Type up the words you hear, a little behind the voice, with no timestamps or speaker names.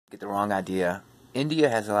Get the wrong idea. India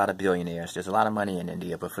has a lot of billionaires. There's a lot of money in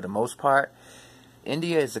India, but for the most part,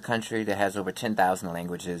 India is a country that has over 10,000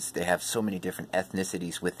 languages. They have so many different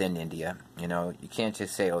ethnicities within India. You know, you can't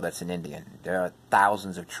just say, oh, that's an Indian. There are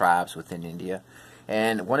thousands of tribes within India.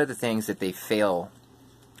 And one of the things that they fail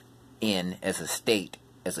in as a state,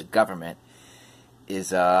 as a government, is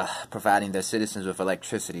providing their citizens with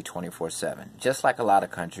electricity 24/7. Just like a lot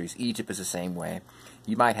of countries, Egypt is the same way.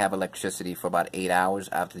 You might have electricity for about 8 hours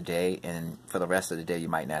out of the day, and for the rest of the day you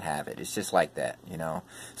might not have it. It's just like that, you know.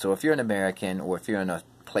 So if you're an American, or if you're in a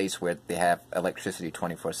place where they have electricity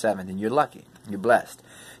 24/7, then you're lucky. You're blessed.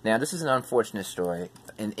 Now, this is an unfortunate story.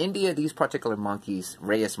 In India, these particular monkeys,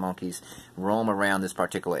 rhesus monkeys, roam around this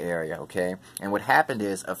particular area, okay? And what happened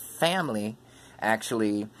is a family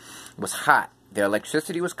actually was hot. Their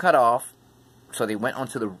electricity was cut off, so they went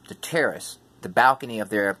onto the terrace, the balcony of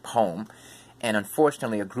their home, and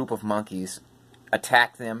unfortunately a group of monkeys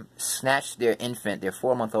attacked them, snatched their infant, their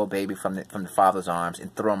 4-month-old baby from the father's arms,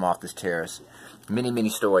 and threw him off this terrace. Many, many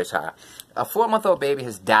stories high. A 4-month-old baby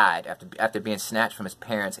has died after being snatched from his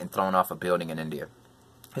parents and thrown off a building in India.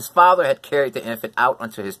 His father had carried the infant out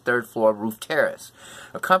onto his 3rd-floor roof terrace,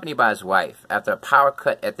 accompanied by his wife, after a power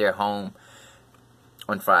cut at their home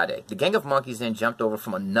on Friday. The gang of monkeys then jumped over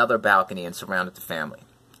from another balcony and surrounded the family.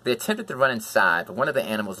 They attempted to run inside, but one of the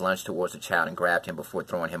animals lunged towards the child and grabbed him before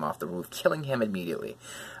throwing him off the roof, killing him immediately.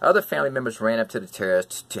 Other family members ran up to the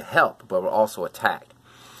terrace to help, but were also attacked.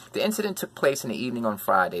 The incident took place in the evening on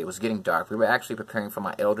Friday. It was getting dark. We were actually preparing for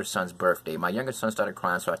my elder son's birthday. My younger son started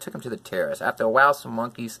crying, so I took him to the terrace. After a while, some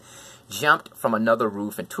monkeys jumped from another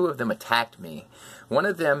roof, and 2 of them attacked me. One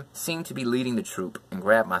of them seemed to be leading the troop and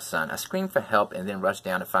grabbed my son. I screamed for help and then rushed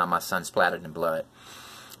down to find my son splattered in blood.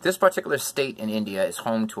 This particular state in India is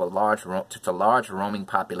home to large roaming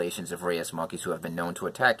populations of rhesus monkeys who have been known to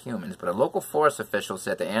attack humans, but a local forest official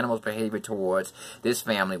said the animal's behavior towards this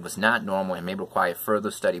family was not normal and may require further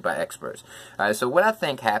study by experts. So what I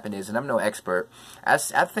think happened is, and I'm no expert, I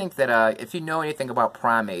think that if you know anything about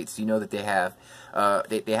primates, you know that they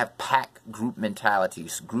have pack group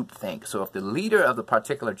mentalities, group think. So if the leader of the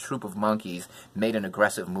particular troop of monkeys made an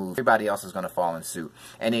aggressive move, everybody else is going to fall in suit.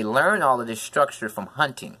 And they learn all of this structure from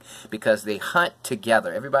hunting, because they hunt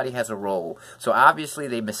together. Everybody has a role. So obviously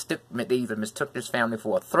they either mistook this family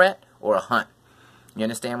for a threat or a hunt. You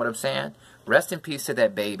understand what I'm saying? Rest in peace to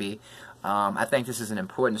that baby. I think this is an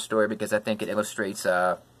important story because I think it illustrates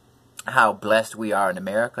how blessed we are in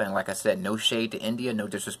America. And like I said, no shade to India, no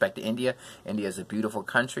disrespect to India. India is a beautiful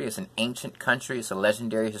country. It's an ancient country. It's a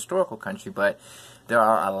legendary historical country. But there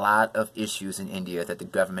are a lot of issues in India that the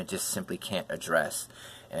government just simply can't address.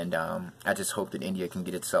 And I just hope that India can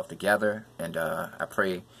get itself together. And I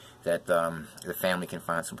pray that the family can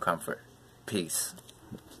find some comfort. Peace.